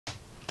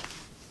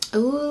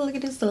Ooh, look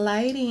at this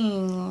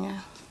lighting.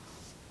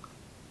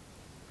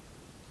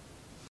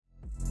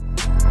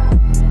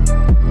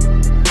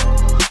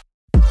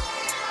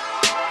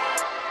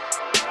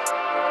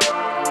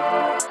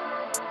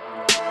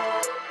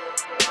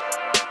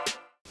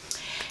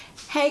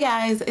 Hey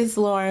guys, it's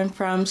Lauren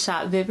from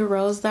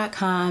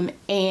shopvividrose.com,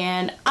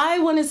 and I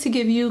wanted to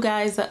give you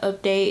guys an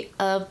update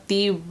of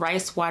the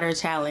rice water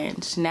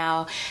challenge.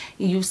 Now,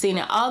 you've seen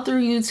it all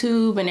through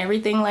YouTube and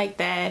everything like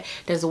that.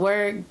 Does it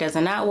work? Does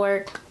it not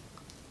work?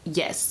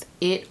 Yes,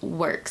 it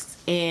works.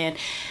 And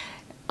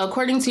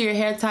according to your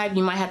hair type,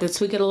 you might have to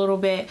tweak it a little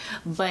bit,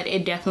 but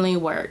it definitely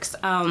works.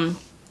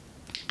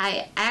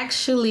 I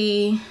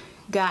actually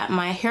got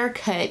my hair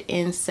cut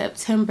in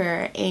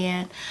September,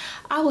 and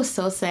I was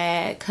so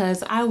sad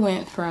because I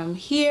went from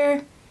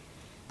here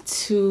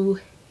to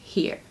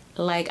here.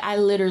 Like, I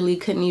literally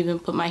couldn't even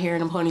put my hair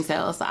in a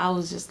ponytail. So I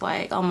was just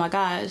like, oh my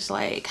gosh,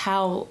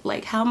 how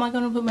am I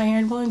gonna put my hair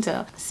in a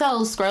ponytail?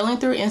 So scrolling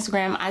through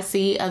Instagram, I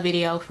see a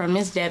video from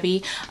Miss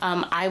Debbie.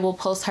 I will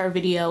post her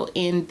video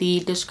in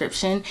the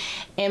description,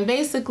 and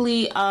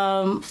basically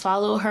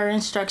follow her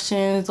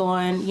instructions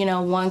on,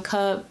 1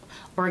 cup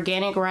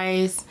organic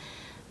rice,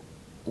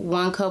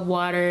 1 cup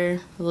water,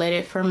 let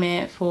it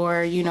ferment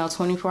for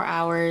 24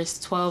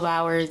 hours, 12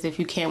 hours if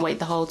you can't wait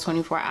the whole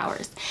 24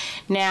 hours.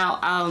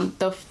 Now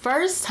the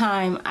first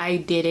time I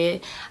did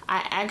it,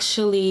 I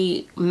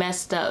actually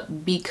messed up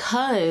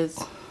because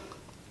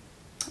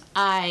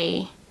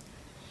I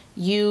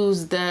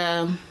used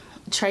the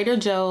Trader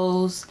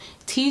Joe's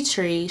Tea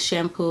Tree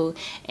shampoo,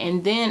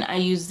 and then I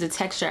used the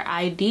Texture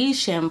ID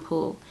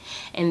shampoo,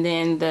 and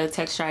then the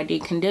Texture ID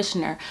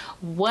conditioner.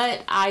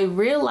 What I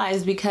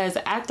realized, because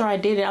after I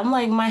did it, I'm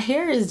like, my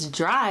hair is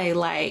dry.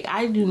 Like,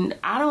 I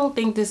don't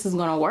think this is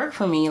gonna work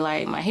for me.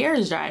 Like, my hair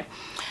is dry.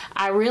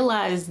 I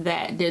realized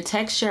that the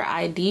Texture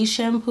ID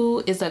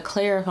shampoo is a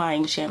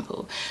clarifying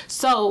shampoo.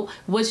 So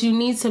what you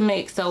need to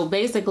make, so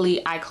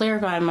basically I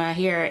clarified my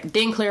hair,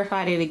 then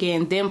clarified it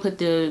again, then put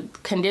the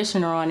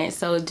conditioner on it.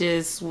 So it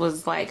just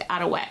was like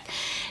out of whack.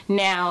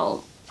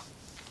 Now,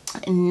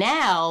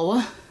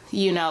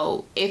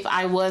 if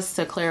I was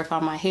to clarify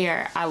my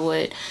hair, I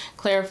would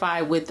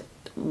clarify with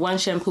 1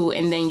 shampoo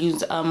and then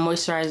use a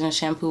moisturizing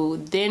shampoo,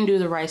 then do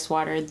the rice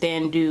water,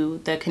 then do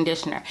the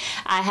conditioner.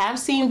 I have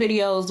seen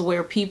videos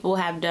where people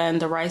have done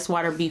the rice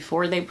water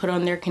before they put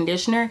on their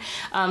conditioner,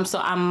 so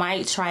I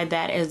might try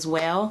that as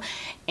well.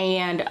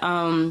 And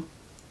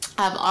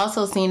I've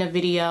also seen a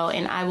video,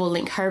 and I will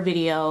link her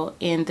video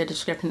in the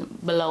description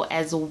below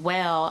as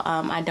well.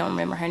 I don't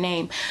remember her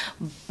name,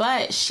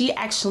 but she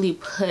actually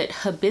put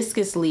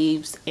hibiscus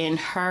leaves in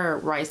her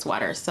rice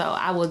water. So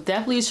I will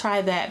definitely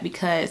try that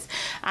because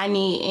I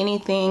need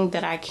anything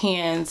that I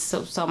can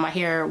so my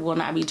hair will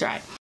not be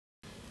dry.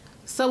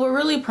 So what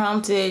really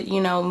prompted,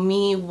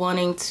 me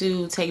wanting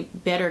to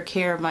take better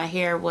care of my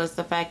hair was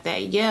the fact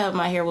that, yeah,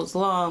 my hair was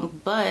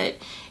long, but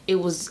it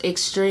was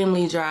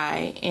extremely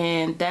dry.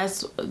 And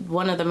that's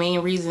one of the main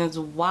reasons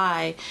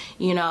why,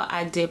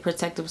 I did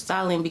protective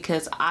styling,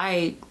 because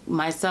I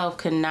myself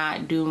could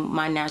not do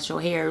my natural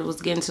hair. It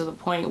was getting to the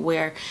point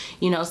where,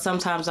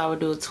 sometimes I would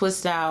do a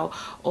twist out,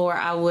 or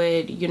I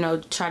would,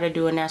 try to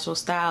do a natural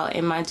style,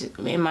 and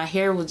my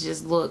hair would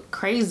just look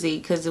crazy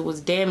because it was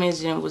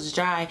damaged and it was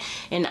dry.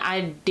 And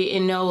I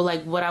didn't know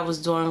like what I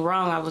was doing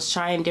wrong. I was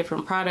trying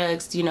different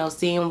products,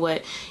 seeing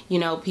what,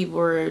 people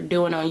were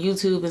doing on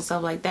YouTube and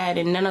stuff like that.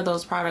 And none of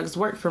those products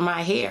worked for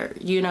my hair,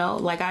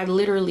 like I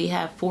literally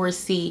have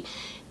 4C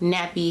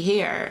nappy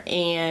hair,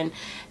 and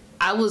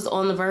I was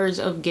on the verge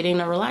of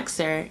getting a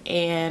relaxer,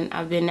 and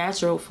I've been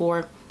natural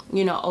for,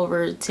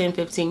 over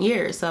 10-15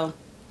 years. So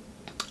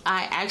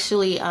I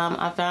actually,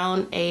 I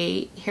found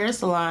a hair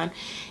salon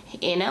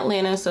in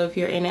Atlanta. So if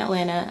you're in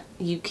Atlanta,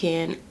 you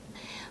can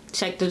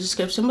check the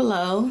description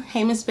below.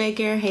 Hey, Miss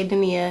Baker. Hey,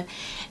 Dania.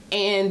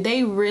 And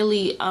they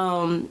really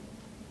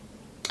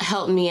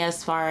helped me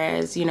as far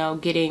as,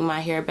 getting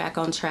my hair back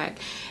on track.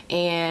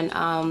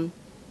 And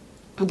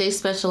they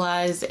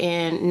specialize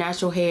in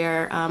natural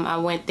hair. I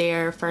went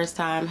there first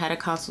time, had a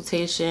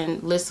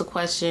consultation, list of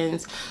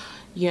questions,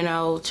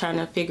 trying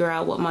to figure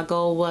out what my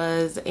goal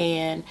was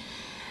and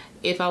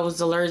if I was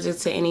allergic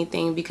to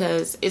anything,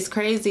 because it's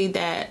crazy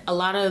that a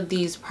lot of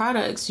these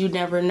products, you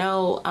never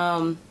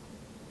know,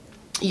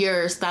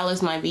 your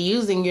stylist might be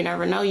using, you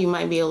never know, you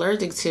might be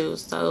allergic to.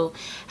 So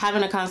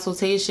having a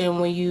consultation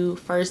when you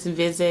first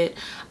visit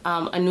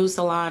a new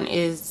salon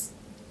is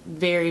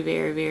very,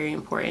 very, very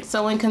important.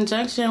 So in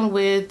conjunction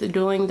with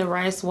doing the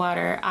rice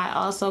water, I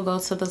also go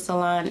to the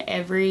salon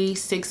every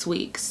 6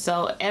 weeks.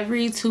 So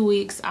every 2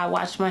 weeks I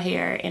wash my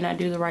hair and I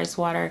do the rice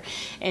water,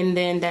 and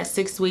then that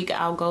 6th week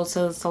I'll go to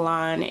the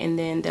salon and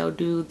then they'll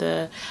do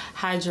the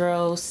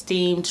hydro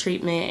steam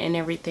treatment and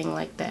everything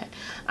like that.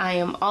 I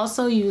am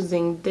also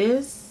using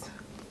this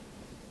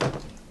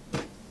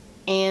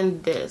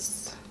and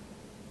this.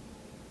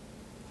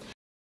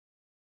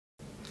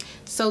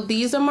 So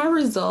these are my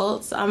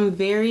results. I'm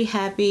very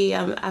happy.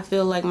 I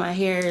feel like my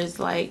hair is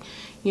like,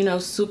 you know,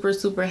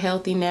 super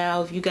healthy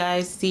now. If you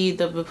guys see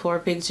the before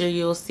picture,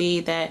 you'll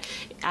see that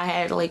I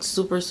had like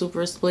super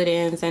split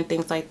ends and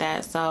things like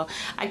that. So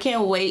I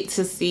can't wait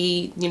to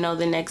see, you know,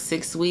 the next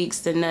 6 weeks,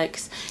 the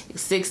next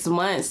 6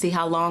 months, see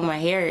how long my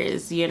hair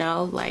is, you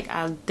know. Like,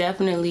 I'll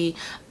definitely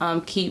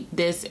keep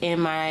this in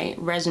my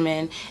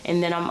regimen.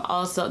 And then I'm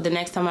also, the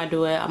next time I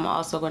do it, I'm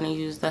also going to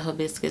use the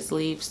hibiscus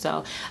leaves.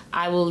 So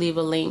I will leave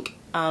a link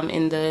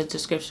in the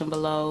description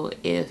below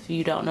if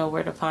you don't know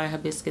where to find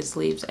hibiscus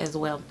leaves as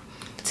well.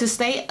 To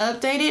stay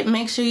updated,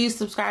 make sure you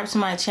subscribe to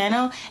my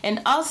channel,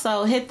 and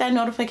also hit that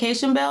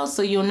notification bell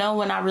so you'll know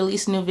when I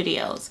release new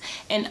videos.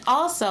 And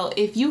also,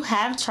 if you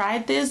have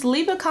tried this,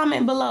 leave a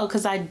comment below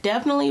because I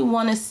definitely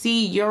want to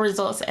see your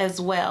results as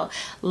well.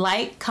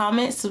 Like,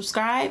 comment,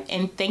 subscribe,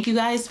 and thank you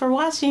guys for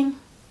watching.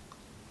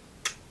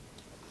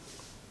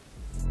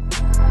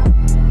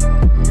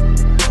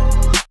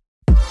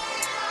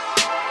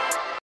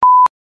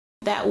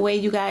 That way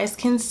you guys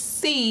can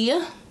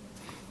see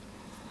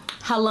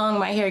how long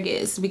my hair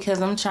gets,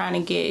 because I'm trying to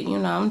get, you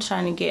know, I'm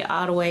trying to get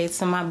all the way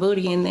to my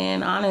booty, and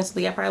then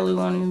honestly I probably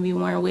won't even be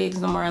wearing wigs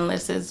no more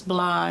unless it's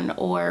blonde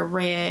or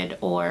red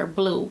or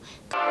blue.